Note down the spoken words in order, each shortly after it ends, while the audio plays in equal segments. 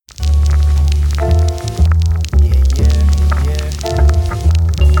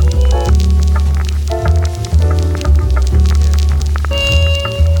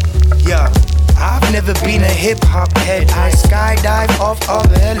hip-hop head. I skydive off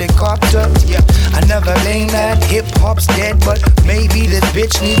of a helicopter. Yeah, I never blame that hip-hop's dead, but maybe this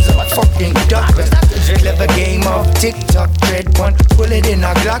bitch needs a fucking doctor. Clever game of TikTok, dread one. Pull it in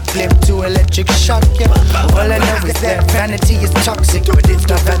a Glock clip to electric shock. Yeah, all I know is that vanity is toxic, but it's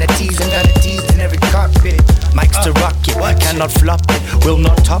not vanities and vanities in every cockpit. Mics to rock it, cannot flop it, will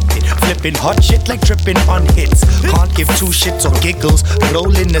not top it. Flipping hot shit like tripping on hits. Can't give two shits or giggles.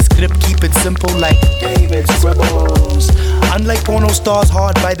 Roll in the script, keep it simple like David Scribbles. Unlike porno stars,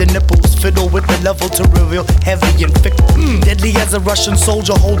 hard by the nipples. Fiddle with the level to reveal heavy and fickle. Deadly as a Russian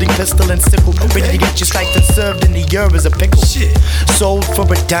soldier holding pistol and sickle. Ready to get your sliced and served in the year as a pickle. Sold for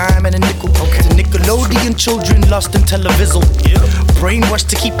a dime and a nickel. To Nickelodeon children lost in television. Brainwashed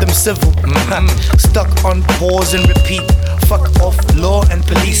to keep them civil. Stuck on pause and repeat. Fuck off law and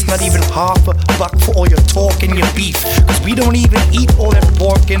police. Not even half a buck for all your talk and your beef. Cause we don't even eat all that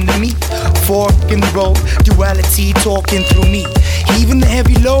pork and the meat. Fork in the road, duality talking through me. Even the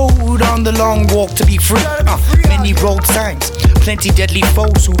heavy load on the long walk to be free. Many road signs, plenty deadly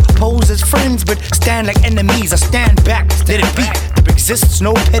foes who pose as friends but stand like enemies. I stand back, let it be. There exists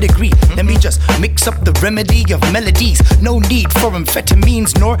no pedigree. Let me just mix up the remedy of melodies. No need for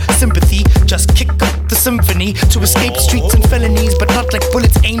amphetamines nor sympathy. Just kick up the symphony to escape streets and felonies, but not like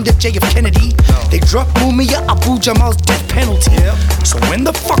bullets aimed at JF Kennedy. They drop Mumia Abu Jamal's death penalty. So when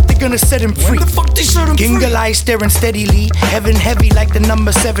the fuck they gonna set him free? Gingle eyes staring steadily, heaven heavy like the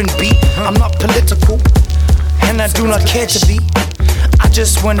number 7 beat. I'm not political, and I do not care to be. I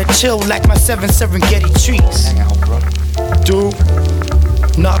just wanna chill like my 7 Serengeti trees. Do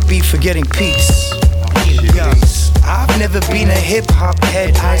not be forgetting peace. I've never been a hip-hop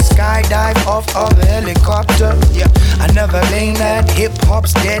head. I skydive off of a helicopter. Yeah, I never blame that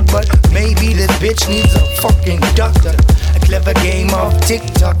hip-hop's dead, but maybe this bitch needs a fucking doctor. A clever game of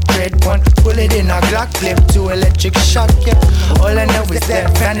TikTok, dread one. Pull it in a Glock clip to electric shock. Yeah, all I know is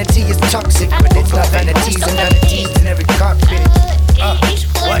that vanity is toxic, but it's not vanities and vanities in every cockpit.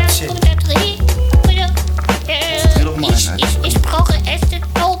 Watch it. Ich brauche echte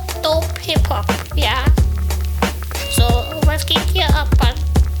dope Hip-Hop, ja. So, was geht hier ab, Mann?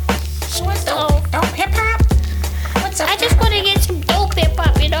 What's dope hip-hop? What's up? I just want to get some dope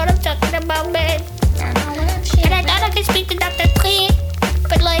hip-hop, you know what I'm talking about, man? I know that shit. And I thought I could speak to Dr. Dre,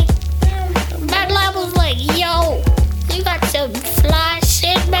 but like, that lab was like, yo, you got some fly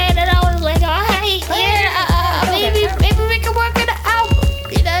shit, man, and I was like, alright, yeah, maybe we can work on the album,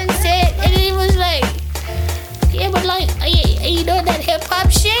 you know what I'm saying? And he was like, yeah, but like, you know that hip-hop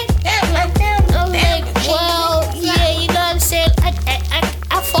shit? Yeah, like them. I'm like, well, yeah, you know what I'm saying?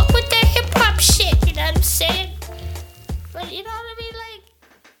 I fuck with that hip-hop shit, you know what I'm saying? But you know what I mean?